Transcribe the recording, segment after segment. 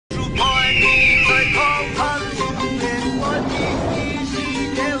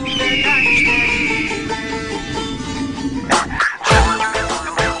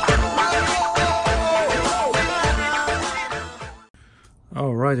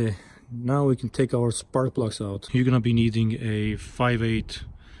Alrighty, now we can take our spark plugs out. You're gonna be needing a 5/8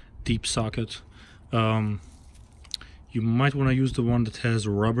 deep socket. You might want to use the one that has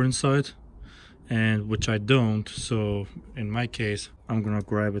rubber inside, and which I don't, so in my case I'm gonna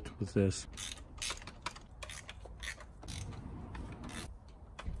grab it with this.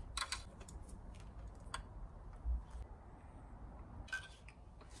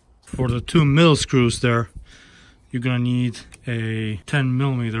 For the 2mm screws there, you're gonna need a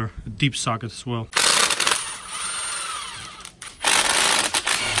 10mm deep socket as well.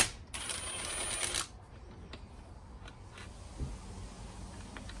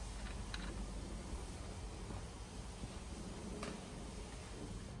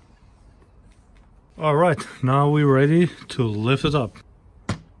 All right, now we're ready to lift it up.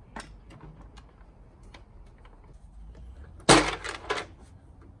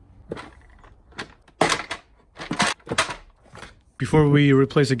 Before we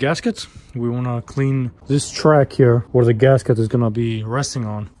replace the gasket, we want to clean this track here where the gasket is going to be resting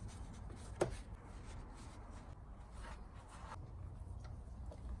on.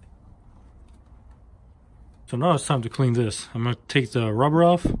 So now it's time to clean this. I'm going to take the rubber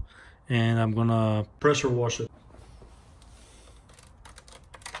off and I'm going to pressure wash it.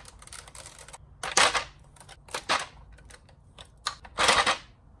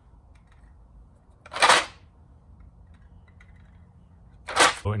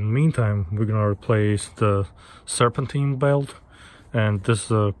 So in the meantime, we're gonna replace the Serpentine Belt, and this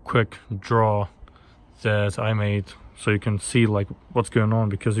is a quick draw that I made so you can see like what's going on,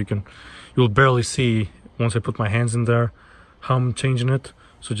 because you'll barely see once I put my hands in there how I'm changing it.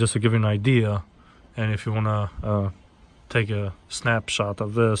 So just to give you an idea, and if you wanna take a snapshot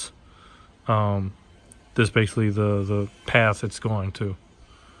of this, this is basically the path it's going to.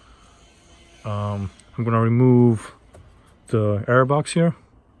 I'm gonna remove the air box here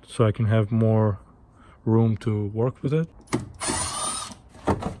so I can have more room to work with it.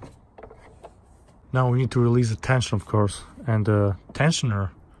 Now we need to release the tension, of course, and the tensioner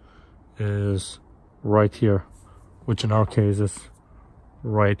is right here, which in our case is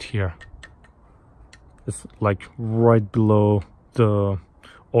right here. It's like right below the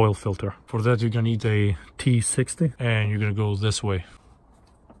oil filter. For that you're gonna need a T60 and you're gonna go this way.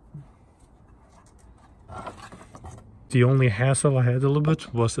 The only hassle I had a little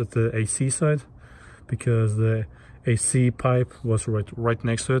bit was at the AC side, because the AC pipe was right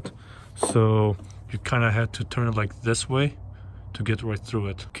next to it, so you kind of had to turn it like this way to get right through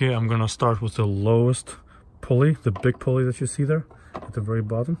it. Okay, I'm gonna start with the lowest pulley, the big pulley that you see there at the very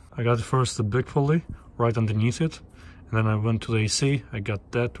bottom. I got first the big pulley right underneath it, and then I went to the AC. I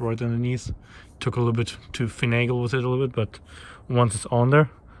got that right underneath. Took a little bit to finagle with it a little bit, but once it's on there,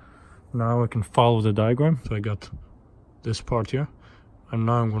 now I can follow the diagram. So I got this part here, and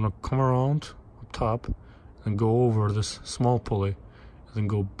now I'm gonna come around up top and go over this small pulley and then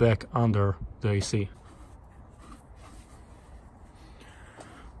go back under the AC.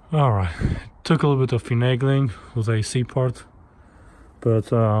 All right, it took a little bit of finagling with the AC part, but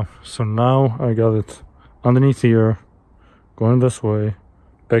so now I got it underneath here, going this way,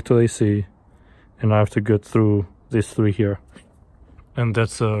 back to the AC, and I have to get through these three here, and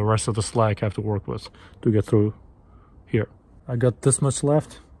that's the rest of the slack I have to work with to get through here. I got this much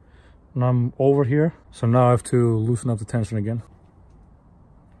left and I'm over here, so now I have to loosen up the tension again.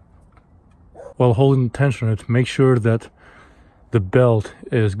 While holding the tension, make sure that the belt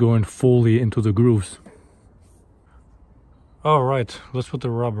is going fully into the grooves. All right, let's put the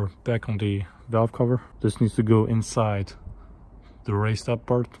rubber back on the valve cover. This needs to go inside the raised up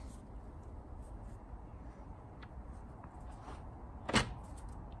part.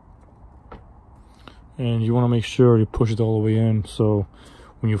 And you want to make sure you push it all the way in, so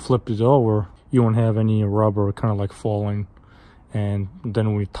when you flip it over, you won't have any rubber kind of like falling. And then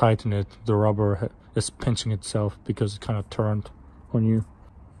when we tighten it, the rubber is pinching itself because it kind of turned on you.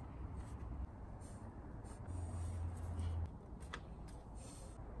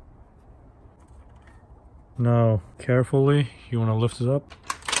 Now, carefully, you want to lift it up.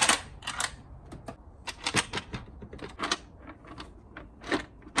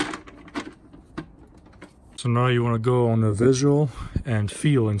 So now you want to go on a visual and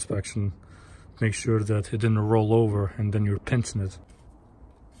feel inspection. Make sure that it didn't roll over and then you're pinching it.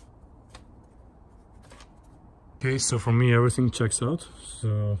 Okay, so for me everything checks out.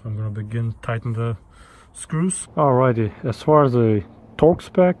 So I'm gonna begin tightening the screws. Alrighty, as far as the torque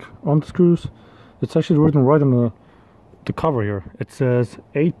spec on the screws, it's actually written right on the cover here. It says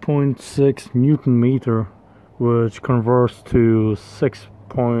 8.6 Newton meter, which converts to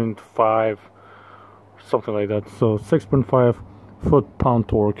 6.5, something like that. So 6.5 foot-pound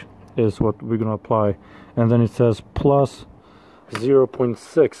torque is what we're gonna apply, and then it says plus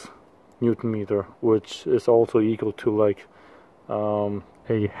 0.6 Newton meter, which is also equal to like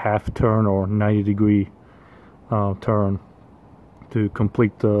a half turn or 90-degree turn to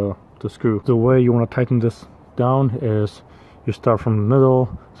complete the screw. The way you want to tighten this down is you start from the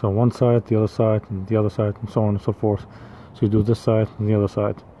middle, so one side, the other side, and the other side, and so on and so forth. So you do this side and the other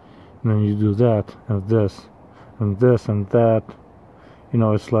side, and then you do that and this and this and that. You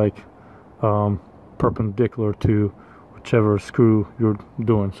know, it's like perpendicular to whichever screw you're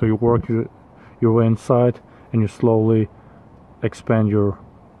doing. So you work your way inside and you slowly expand your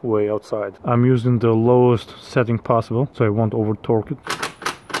way outside. I'm using the lowest setting possible so I won't over torque it.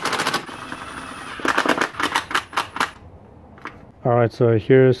 Alright, so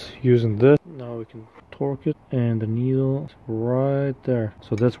here's using this. Now we can torque it, and the needle is right there.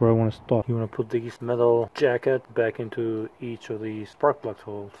 So that's where I want to stop. You want to put these metal jacket back into each of these spark plug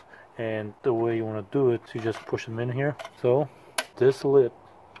holes, and the way you want to do it is you just push them in here. So this lid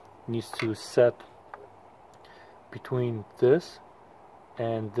needs to set between this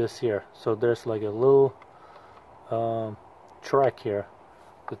and this here. So there's like a little track here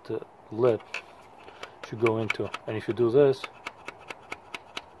that the lid should go into, and if you do this,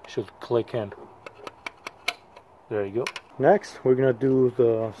 should click in. There you go. Next, we're gonna do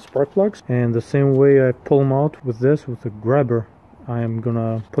the spark plugs, and the same way I pull them out with this, with the grabber, I am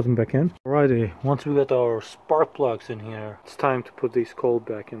gonna put them back in. Alrighty, once we got our spark plugs in here, it's time to put these cold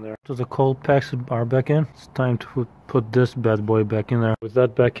back in there. So the cold packs are back in. It's time to put this bad boy back in there. With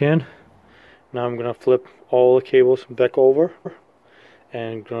that back in, now I'm gonna flip all the cables back over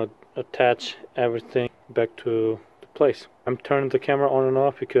and gonna attach everything back to place. I'm turning the camera on and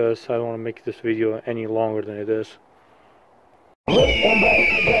off because I don't want to make this video any longer than it is.